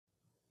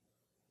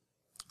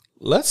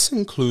Let's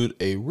include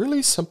a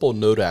really simple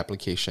Node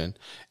application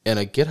in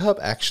a GitHub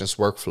Actions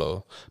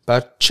workflow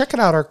by checking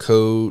out our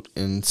code,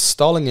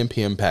 installing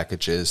NPM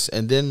packages,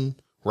 and then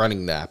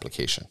running the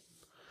application.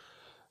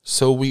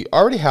 So we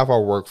already have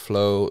our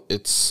workflow.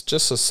 It's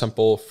just a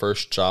simple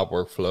first job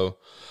workflow.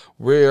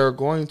 We're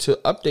going to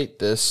update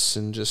this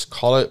and just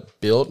call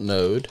it build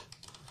node.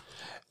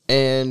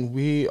 And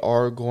we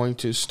are going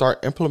to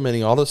start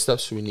implementing all the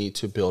steps we need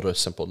to build a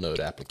simple Node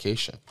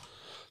application.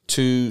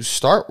 To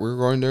start, we're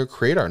going to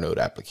create our Node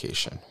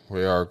application.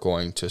 We are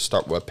going to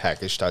start with a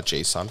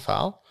package.json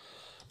file.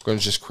 We're going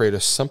to just create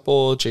a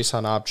simple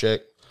JSON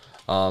object.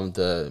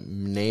 The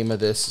name of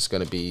this is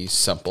going to be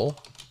simple.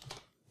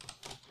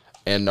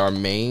 And our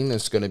main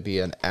is going to be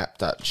an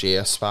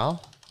app.js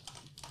file.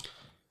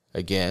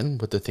 Again,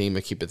 with the theme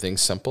of keeping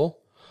things simple.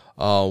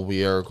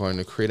 We are going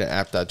to create an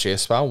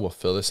app.js file. We'll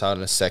fill this out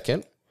in a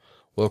second.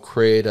 We'll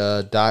create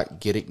a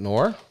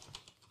 .getignore.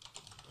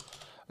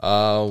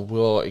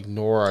 We'll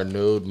ignore our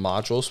node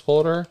modules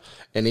folder.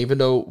 And even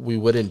though we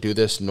wouldn't do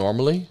this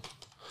normally,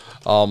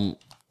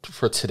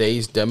 for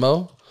today's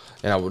demo,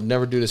 and I would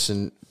never do this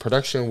in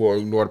production, we'll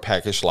ignore the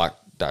package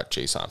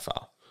lock.json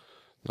file.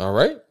 All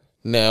right.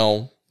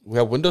 Now we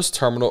have Windows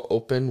Terminal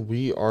open.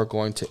 We are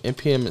going to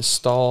npm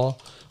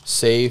install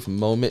save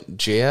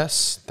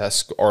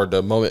moment.js. Or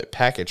the moment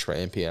package for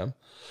npm.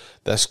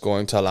 That's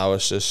going to allow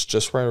us to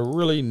just write a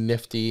really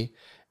nifty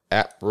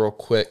app real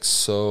quick.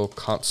 So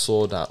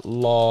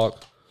console.log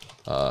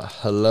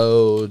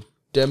hello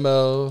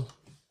demo.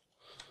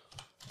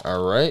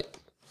 All right.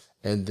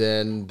 And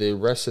then the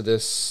rest of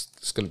this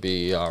is going to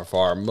be our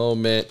var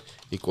moment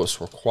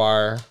equals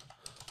require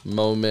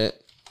moment.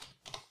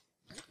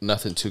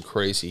 Nothing too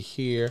crazy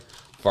here.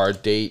 Var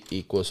date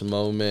equals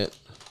moment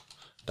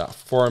dot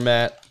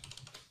format.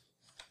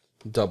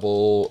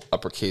 Double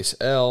uppercase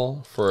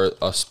L for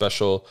a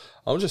special,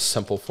 just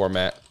simple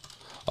format.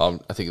 I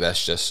think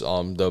that's just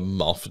the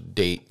month,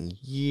 date, and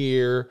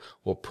year.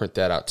 We'll print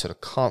that out to the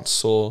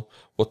console.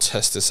 We'll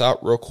test this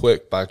out real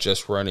quick by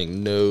just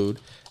running node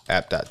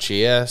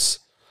app.js,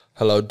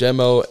 hello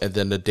demo, and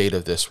then the date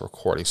of this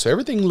recording. So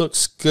everything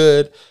looks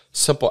good.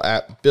 Simple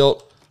app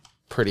built.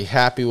 Pretty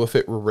happy with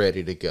it. We're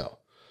ready to go.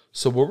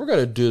 So what we're going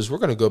to do is we're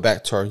going to go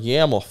back to our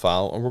YAML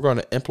file and we're going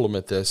to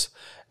implement this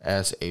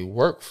as a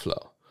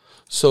workflow.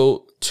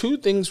 So two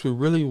things we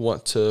really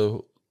want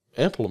to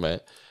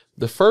implement.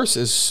 The first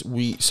is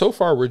so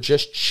far we're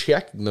just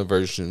checking the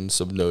versions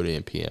of Node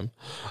NPM.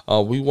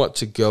 We want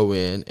to go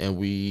in and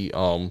we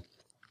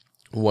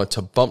want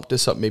to bump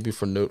this up maybe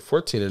from Node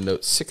 14 to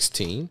Node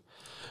 16.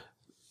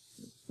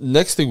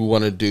 Next thing we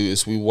want to do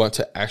is we want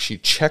to actually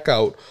check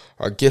out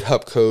our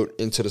GitHub code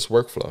into this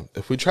workflow.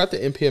 If we try to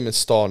npm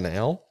install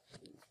now,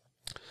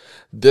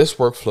 this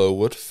workflow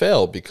would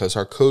fail because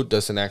our code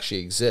doesn't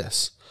actually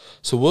exist.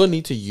 So we'll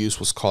need to use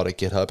what's called a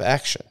GitHub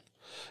action.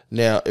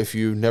 Now, if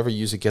you've never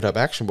used a GitHub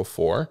action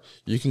before,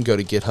 you can go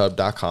to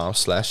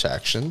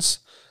github.com/actions.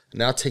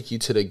 And that'll take you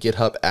to the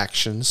GitHub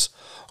Actions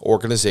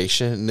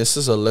organization. And this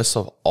is a list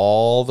of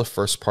all the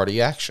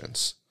first-party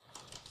actions.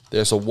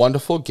 There's a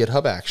wonderful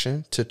GitHub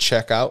action to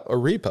check out a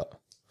repo.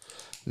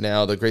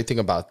 Now, the great thing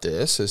about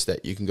this is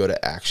that you can go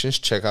to Actions,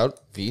 check out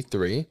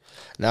v3.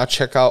 Now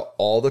check out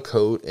all the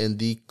code in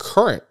the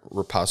current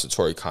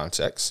repository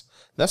context.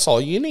 That's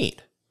all you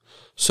need.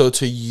 So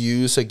to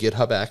use a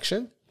GitHub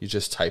action, you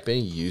just type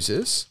in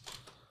uses,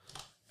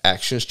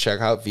 actions, check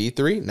out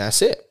v3, and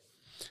that's it.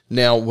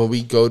 Now, when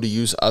we go to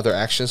use other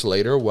actions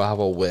later, we'll have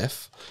a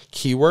with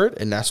keyword,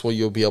 and that's where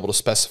you'll be able to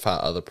specify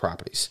other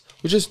properties.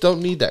 We just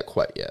don't need that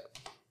quite yet.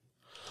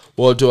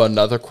 We'll do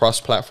another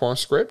cross-platform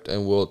script,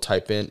 and we'll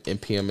type in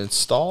npm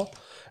install,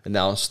 and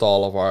now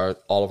install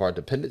all of our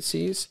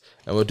dependencies.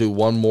 And we'll do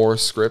one more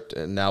script,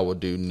 and now we'll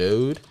do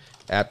node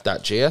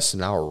app.js,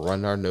 and now we'll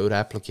run our Node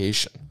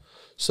application.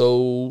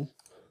 So,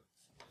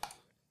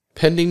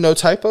 pending no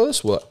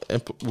typos,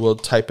 we'll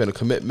type in a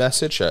commit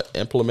message at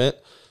implement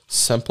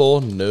simple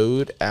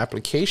Node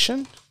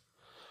application.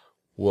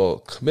 We'll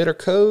commit our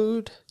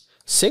code,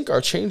 sync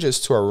our changes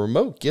to our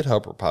remote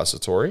GitHub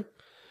repository.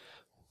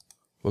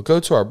 We'll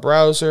go to our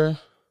browser,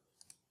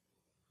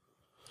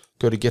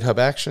 go to GitHub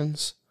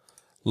Actions.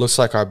 Looks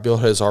like our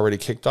build has already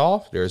kicked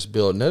off. There's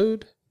build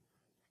node.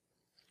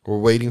 We're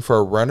waiting for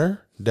a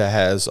runner that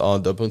has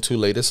on the Ubuntu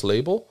latest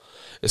label.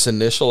 It's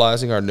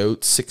initializing our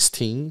Node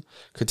 16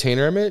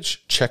 container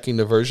image, checking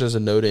the versions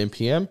of Node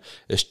NPM.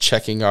 It's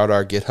checking out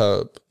our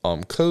GitHub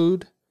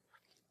code.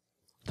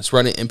 It's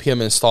running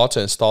npm install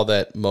to install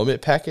that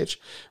moment package.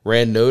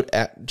 Ran node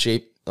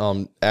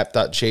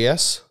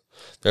app.js.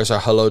 There's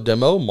our hello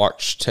demo,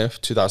 March 10th,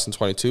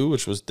 2022,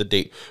 which was the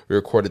date we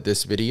recorded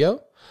this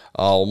video.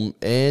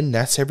 And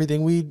that's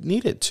everything we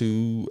needed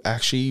to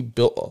actually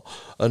build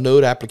a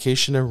Node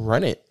application and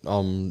run it.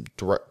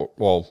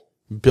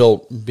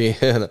 Build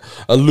being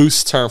a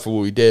loose term for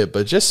what we did,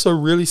 but just a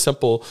really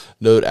simple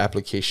Node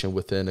application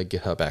within a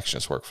GitHub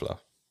Actions workflow.